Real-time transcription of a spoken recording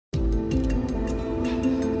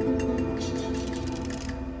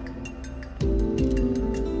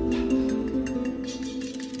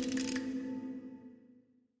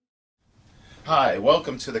Hi,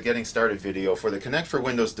 welcome to the Getting Started video for the Kinect for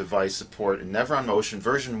Windows device support in NevronMotion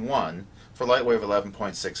version 1 for LightWave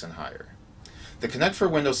 11.6 and higher. The Kinect for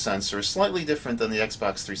Windows sensor is slightly different than the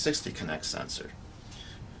Xbox 360 Kinect sensor.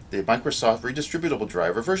 The Microsoft redistributable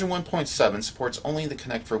driver version 1.7 supports only the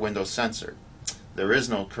Kinect for Windows sensor. There is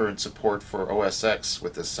no current support for OS X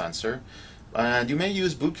with this sensor, and you may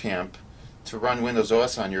use Boot Camp to run Windows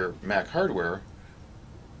OS on your Mac hardware,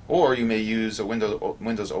 or you may use a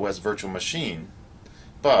Windows OS virtual machine,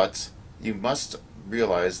 but you must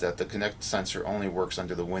realize that the Kinect sensor only works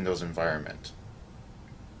under the Windows environment.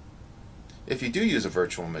 If you do use a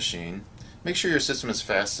virtual machine, make sure your system is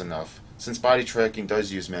fast enough, since body tracking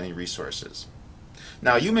does use many resources.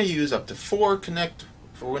 Now, you may use up to 4 Kinect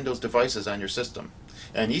for Windows devices on your system,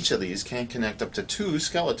 and each of these can connect up to 2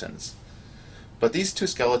 skeletons. But these 2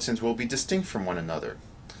 skeletons will be distinct from one another.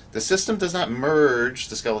 The system does not merge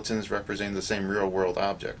the skeletons representing the same real-world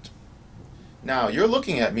object. Now, you're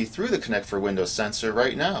looking at me through the Kinect for Windows sensor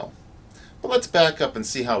right now. But let's back up and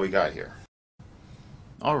see how we got here.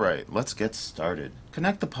 Alright, let's get started.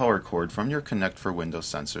 Connect the power cord from your Kinect for Windows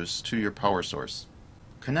sensors to your power source.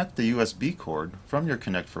 Connect the USB cord from your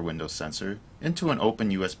Kinect for Windows sensor into an open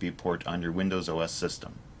USB port on your Windows OS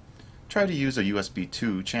system. Try to use a USB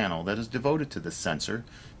 2 channel that is devoted to this sensor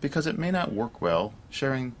because it may not work well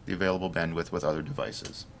sharing the available bandwidth with other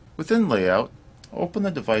devices. Within Layout, open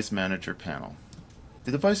the Device Manager panel.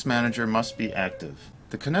 The Device Manager must be active.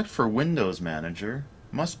 The Kinect for Windows Manager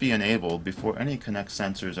must be enabled before any Kinect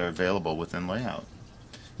sensors are available within Layout.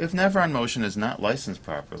 If NevronMotion is not licensed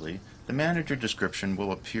properly, the Manager description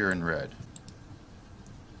will appear in red.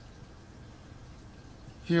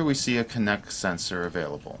 Here we see a Kinect sensor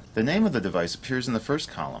available. The name of the device appears in the first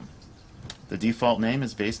column. The default name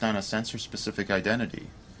is based on a sensor-specific identity.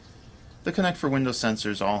 The Kinect for Windows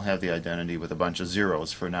sensors all have the identity with a bunch of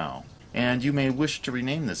zeros for now, and you may wish to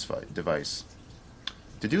rename this device.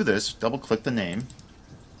 To do this, double-click the name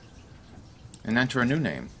and enter a new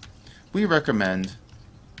name. We recommend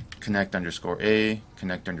Kinect_A,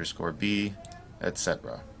 Kinect_B,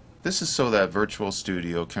 etc. This is so that Virtual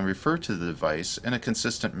Studio can refer to the device in a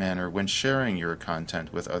consistent manner when sharing your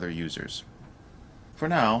content with other users. For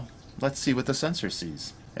now, let's see what the sensor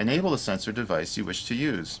sees. Enable the sensor device you wish to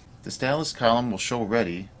use. The status column will show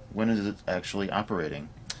ready when it is actually operating.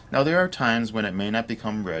 Now, there are times when it may not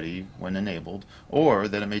become ready when enabled, or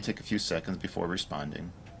that it may take a few seconds before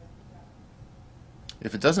responding.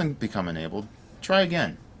 If it doesn't become enabled, try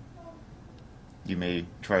again. You may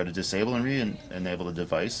try to disable and re-enable the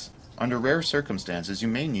device. Under rare circumstances, you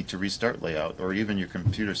may need to restart Layout or even your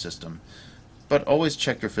computer system, but always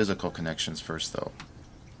check your physical connections first though.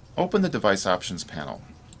 Open the Device Options panel.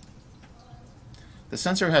 The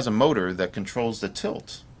sensor has a motor that controls the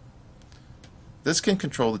tilt. This can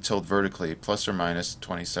control the tilt vertically plus or minus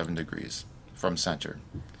 27 degrees from center.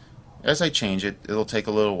 As I change it, it'll take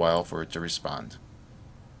a little while for it to respond.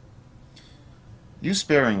 Use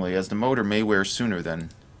sparingly, as the motor may wear sooner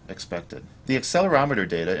than expected. The accelerometer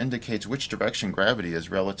data indicates which direction gravity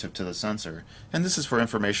is relative to the sensor, and this is for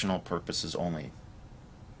informational purposes only.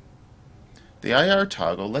 The IR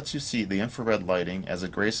toggle lets you see the infrared lighting as a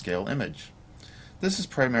grayscale image. This is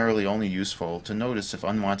primarily only useful to notice if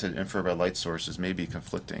unwanted infrared light sources may be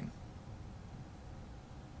conflicting.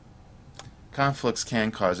 Conflicts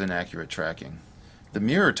can cause inaccurate tracking. The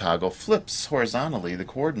mirror toggle flips horizontally the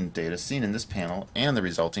coordinate data seen in this panel and the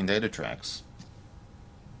resulting data tracks.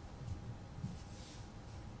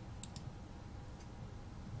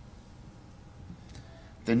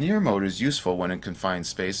 The near mode is useful when in confined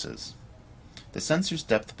spaces. The sensor's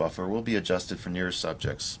depth buffer will be adjusted for near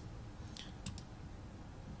subjects.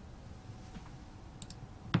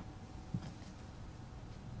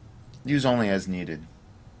 Use only as needed.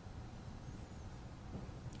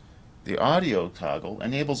 The audio toggle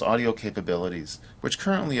enables audio capabilities, which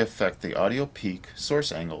currently affect the audio peak,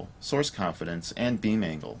 source angle, source confidence, and beam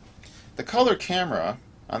angle. The color camera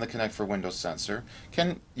on the Kinect for Windows sensor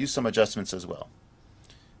can use some adjustments as well.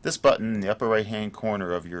 This button in the upper right-hand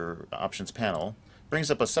corner of your options panel brings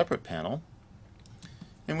up a separate panel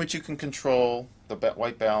in which you can control the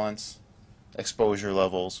white balance, exposure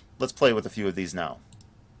levels. Let's play with a few of these now.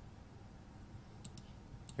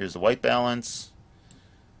 Here's the white balance,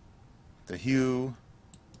 the hue,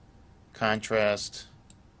 contrast,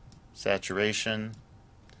 saturation,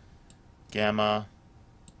 gamma,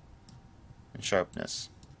 and sharpness.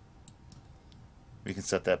 We can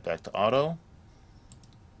set that back to auto,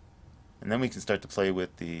 and then we can start to play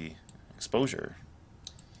with the exposure.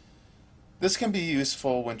 This can be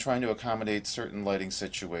useful when trying to accommodate certain lighting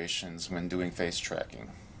situations when doing face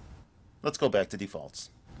tracking. Let's go back to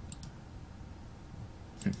defaults.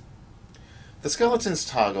 The skeleton's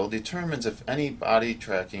toggle determines if any body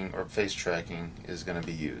tracking or face tracking is going to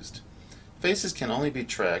be used. Faces can only be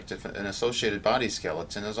tracked if an associated body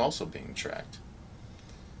skeleton is also being tracked.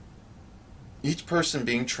 Each person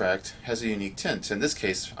being tracked has a unique tint. In this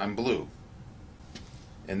case, I'm blue.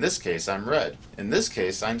 In this case, I'm red. In this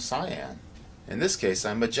case, I'm cyan. In this case,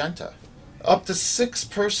 I'm magenta. Up to 6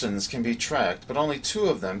 persons can be tracked, but only 2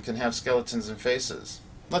 of them can have skeletons and faces.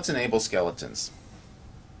 Let's enable skeletons.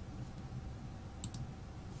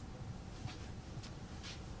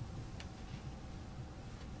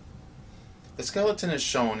 The skeleton is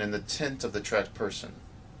shown in the tint of the tracked person.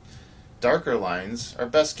 Darker lines are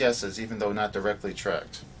best guesses even though not directly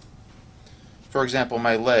tracked. For example,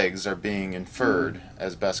 my legs are being inferred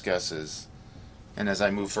as best guesses, and as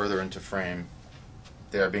I move further into frame,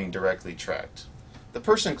 they are being directly tracked. The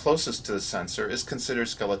person closest to the sensor is considered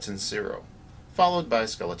skeleton 0, followed by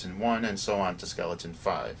skeleton 1, and so on to skeleton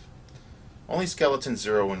 5. Only skeleton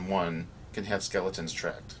 0 and 1 can have skeletons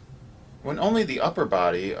tracked. When only the upper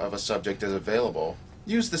body of a subject is available,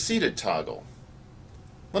 use the seated toggle.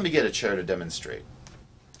 Let me get a chair to demonstrate.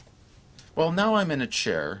 Well, now I'm in a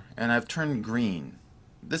chair and I've turned green.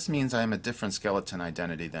 This means I am a different skeleton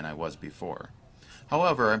identity than I was before.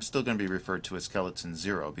 However, I'm still going to be referred to as skeleton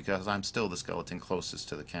 0 because I'm still the skeleton closest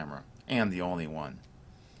to the camera and the only one.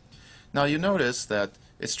 Now you notice that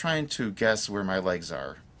it's trying to guess where my legs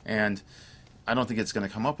are, and I don't think it's going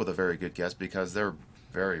to come up with a very good guess because they're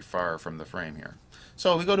very far from the frame here.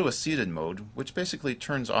 So we go to a seated mode, which basically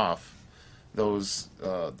turns off those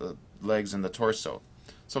the legs and the torso.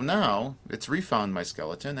 So now it's refound my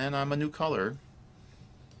skeleton and I'm a new color,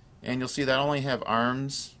 and you'll see that I only have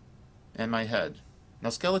arms and my head. Now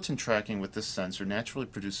skeleton tracking with this sensor naturally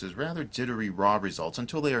produces rather jittery raw results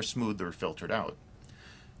until they are smoothed or filtered out.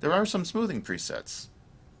 There are some smoothing presets,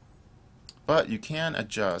 but you can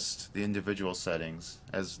adjust the individual settings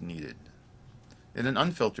as needed. In an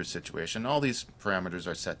unfiltered situation, all these parameters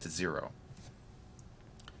are set to 0.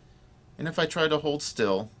 And if I try to hold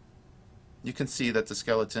still, you can see that the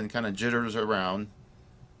skeleton kind of jitters around,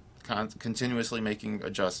 continuously making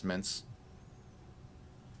adjustments.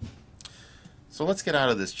 So let's get out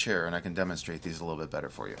of this chair and I can demonstrate these a little bit better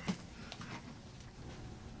for you.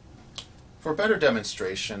 For a better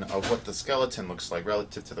demonstration of what the skeleton looks like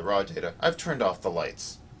relative to the raw data, I've turned off the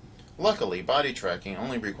lights. Luckily, body tracking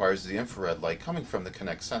only requires the infrared light coming from the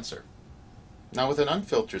Kinect sensor. Now with an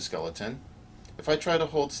unfiltered skeleton, if I try to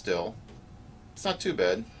hold still, it's not too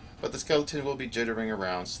bad, but the skeleton will be jittering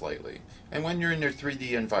around slightly. And when you're in your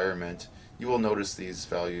 3D environment, you will notice these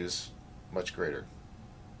values much greater.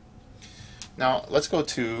 Now let's go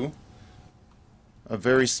to a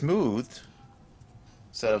very smooth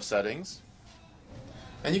set of settings,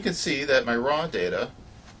 and you can see that my raw data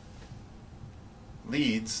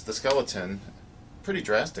leads the skeleton pretty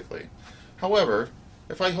drastically. However,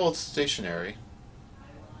 if I hold stationary,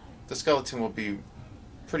 the skeleton will be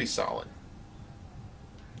pretty solid.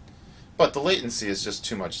 But the latency is just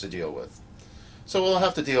too much to deal with. So we'll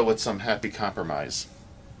have to deal with some happy compromise.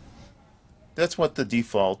 This is what the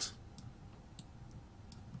default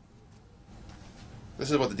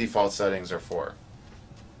settings are for.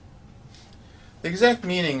 The exact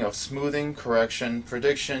meaning of smoothing, correction,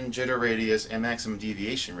 prediction, jitter radius, and maximum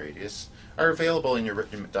deviation radius are available in your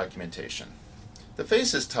written documentation. The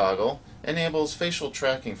faces toggle enables facial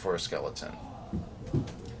tracking for a skeleton.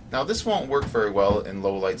 Now this won't work very well in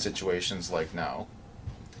low light situations like now,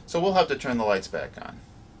 so we'll have to turn the lights back on.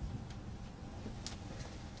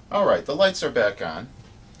 Alright, the lights are back on,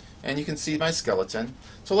 and you can see my skeleton,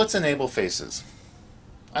 so let's enable faces.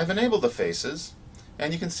 I've enabled the faces,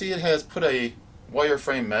 and you can see it has put a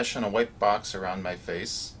wireframe mesh and a white box around my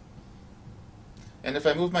face. And if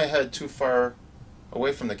I move my head too far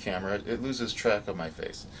away from the camera, it loses track of my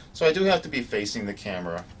face. So I do have to be facing the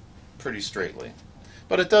camera pretty straightly.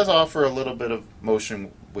 But it does offer a little bit of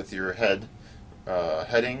motion with your head,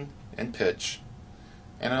 heading and pitch,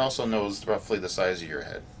 and it also knows roughly the size of your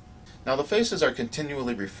head. Now the faces are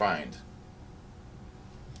continually refined.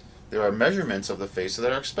 There are measurements of the face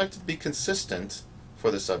that are expected to be consistent for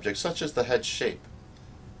the subject, such as the head shape.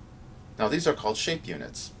 Now these are called shape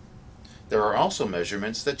units. There are also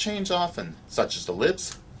measurements that change often, such as the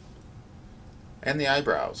lips and the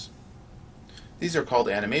eyebrows. These are called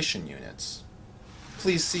animation units.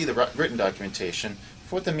 Please see the written documentation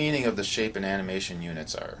for what the meaning of the shape and animation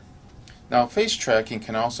units are. Now face tracking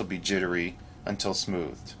can also be jittery until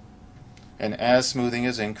smoothed. And as smoothing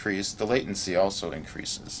is increased, the latency also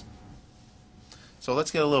increases. So let's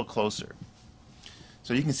get a little closer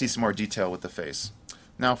so you can see some more detail with the face.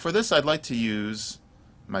 Now for this I'd like to use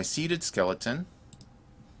my seated skeleton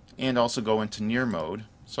and also go into near mode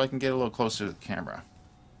so I can get a little closer to the camera.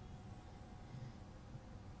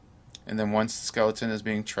 And then once the skeleton is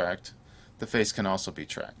being tracked, the face can also be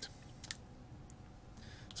tracked.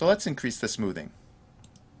 So let's increase the smoothing.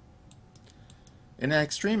 In an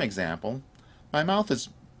extreme example, my mouth is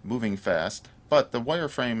moving fast, but the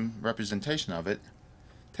wireframe representation of it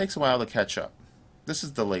takes a while to catch up. This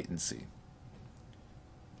is the latency.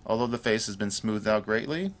 Although the face has been smoothed out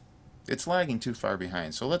greatly, it's lagging too far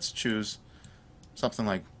behind. So let's choose something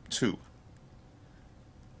like 2.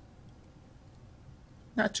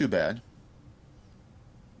 Not too bad.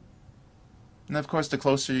 And of course, the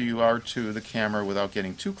closer you are to the camera without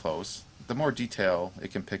getting too close, the more detail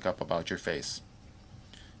it can pick up about your face.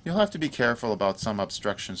 You'll have to be careful about some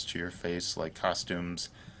obstructions to your face, like costumes,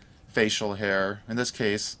 facial hair. In this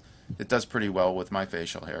case, it does pretty well with my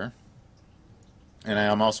facial hair. And I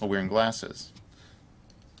am also wearing glasses.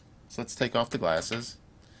 So let's take off the glasses,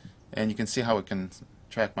 and you can see how it can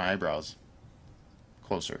track my eyebrows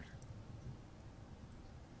closer.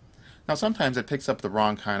 Now sometimes it picks up the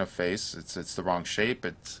wrong kind of face, it's the wrong shape,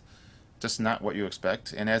 it's just not what you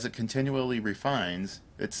expect, and as it continually refines,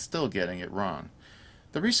 it's still getting it wrong.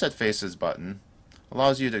 The Reset Faces button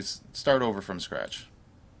allows you to start over from scratch.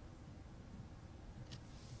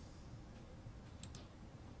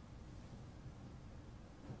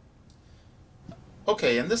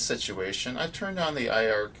 Okay, in this situation, I've turned on the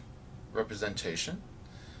IR representation.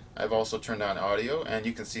 I've also turned on audio, and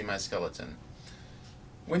you can see my skeleton.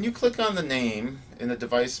 When you click on the name in the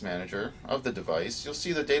device manager of the device, you'll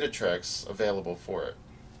see the data tracks available for it.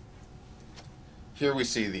 Here we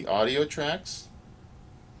see the audio tracks,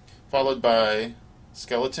 followed by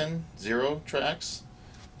skeleton 0 tracks,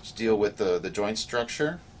 which deal with the joint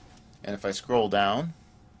structure. And if I scroll down,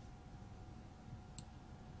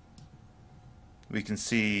 we can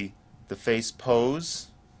see the face pose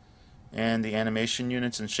and the animation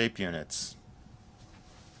units and shape units.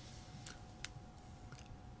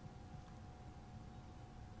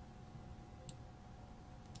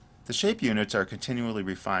 The shape units are continually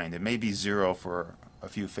refined. It may be 0 for a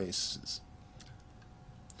few faces.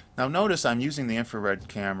 Now notice I'm using the infrared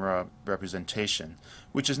camera representation,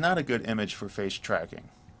 which is not a good image for face tracking.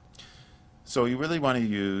 So you really want to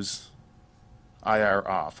use IR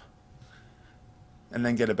off and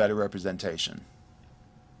then get a better representation.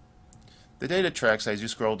 The data tracks as you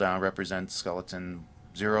scroll down represent skeleton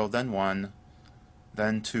 0, then 1,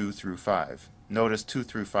 then 2 through 5. Notice 2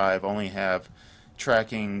 through 5 only have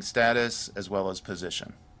tracking status as well as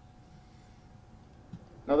position.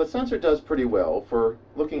 Now the sensor does pretty well for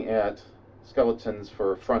looking at skeletons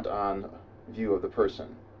for front-on view of the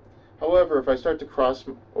person. However, if I start to cross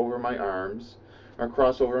over my arms or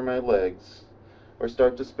cross over my legs or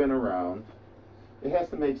start to spin around, it has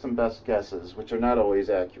to make some best guesses, which are not always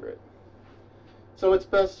accurate. So it's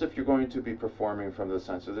best, if you're going to be performing from the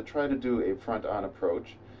sensor, to try to do a front-on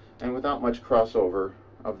approach and without much crossover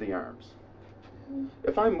of the arms.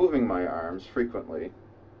 If I'm moving my arms frequently,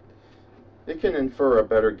 it can infer a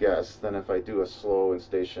better guess than if I do a slow and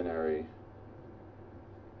stationary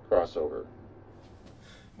crossover.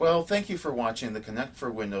 Well, thank you for watching the Kinect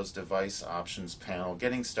for Windows Device Options Panel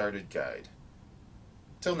Getting Started Guide.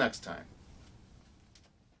 Till next time.